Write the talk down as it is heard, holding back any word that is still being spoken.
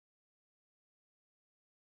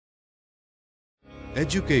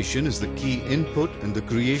Education is the key input in the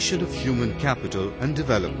creation of human capital and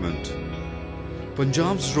development.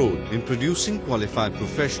 Punjab's role in producing qualified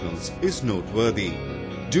professionals is noteworthy.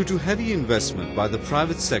 Due to heavy investment by the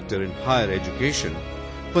private sector in higher education,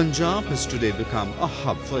 Punjab has today become a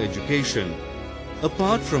hub for education.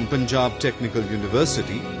 Apart from Punjab Technical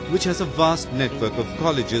University, which has a vast network of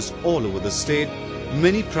colleges all over the state,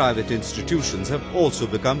 many private institutions have also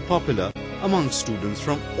become popular among students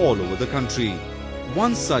from all over the country.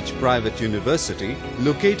 One such private university,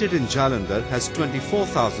 located in Jalandhar, has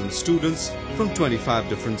 24,000 students from 25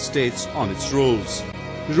 different states on its rolls.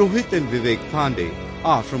 Rohit and Vivek Pandey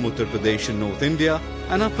are from Uttar Pradesh in North India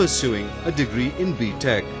and are pursuing a degree in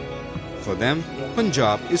B.Tech. For them,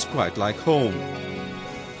 Punjab is quite like home.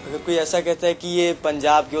 अगर कोई ऐसा कहता है कि ये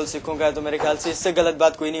पंजाब केवल सिखों का है तो मेरे ख्याल से इससे गलत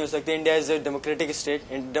बात कोई नहीं हो सकती. India is a democratic state,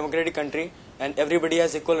 democratic country and everybody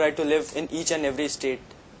has equal right to live in each and every state.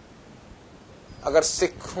 अगर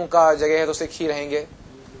सिखों का जगह है तो सिख ही रहेंगे.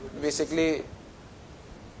 Basically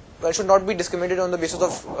well should not be discriminated on the basis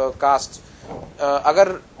of caste.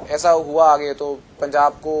 अगर ऐसा हुआ आगे तो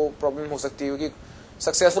पंजाब को प्रॉब्लम हो सकती है, क्योंकि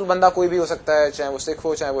सक्सेसफुल बंदा कोई भी हो सकता है, चाहे वो सिख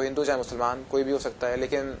हो, चाहे वो हिंदू, चाहे मुसलमान, कोई भी हो सकता है,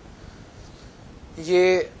 लेकिन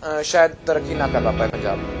ये शायद तरक्की ना कर पाए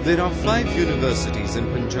Punjab. There are 5 universities in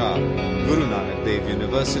Punjab: Guru Nanak Dev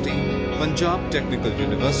University, Punjab Technical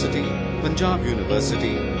University, Punjab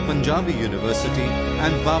University, Punjabi University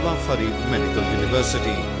and Baba Farid Medical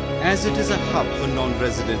University. As it is a hub for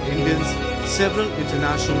non-resident Indians, several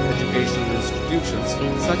international educational institutions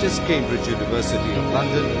such as Cambridge University of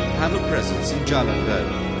London have a presence in Jalandhar.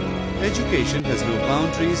 Education has no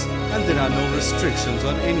boundaries and there are no restrictions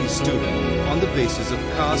on any student on the basis of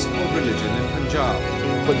caste or religion in Punjab.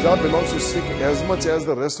 Punjab belongs to Sikh as much as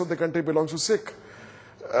the rest of the country belongs to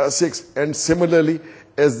Sikhs, and similarly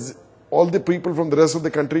as all the people from the rest of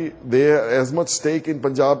the country, they have as much stake in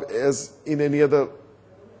Punjab as in any other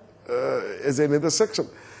section.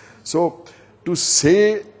 So to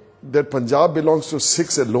say that Punjab belongs to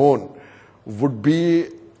Sikhs alone would be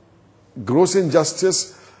gross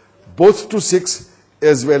injustice both to Sikhs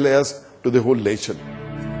as well as to the whole nation.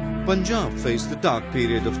 Punjab faced the dark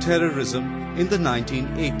period of terrorism in the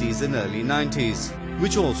 1980s and early 90s,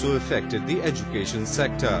 which also affected the education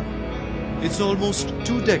sector. It's almost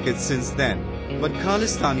 2 decades since then, but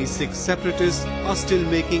Khalistani Sikh separatists are still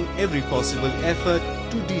making every possible effort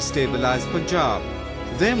to destabilize Punjab.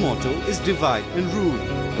 Their motto is divide and rule.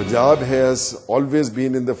 Punjab has always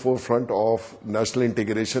been in the forefront of national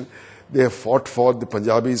integration. They have fought for the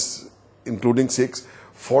Punjabis, including Sikhs,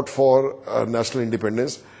 fought for national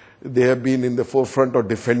independence. They have been in the forefront of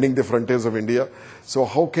defending the frontiers of India. So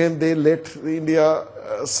how can they let India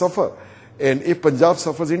suffer? And if Punjab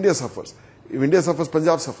suffers, India suffers. If India suffers,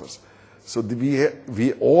 Punjab suffers. So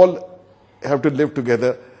we all have to live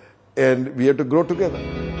together and we have to grow together.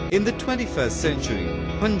 In the 21st century,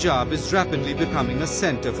 Punjab is rapidly becoming a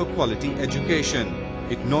center for quality education.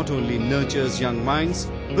 It not only nurtures young minds,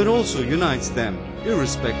 but also unites them,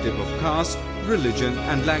 irrespective of caste, religion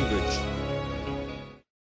and language.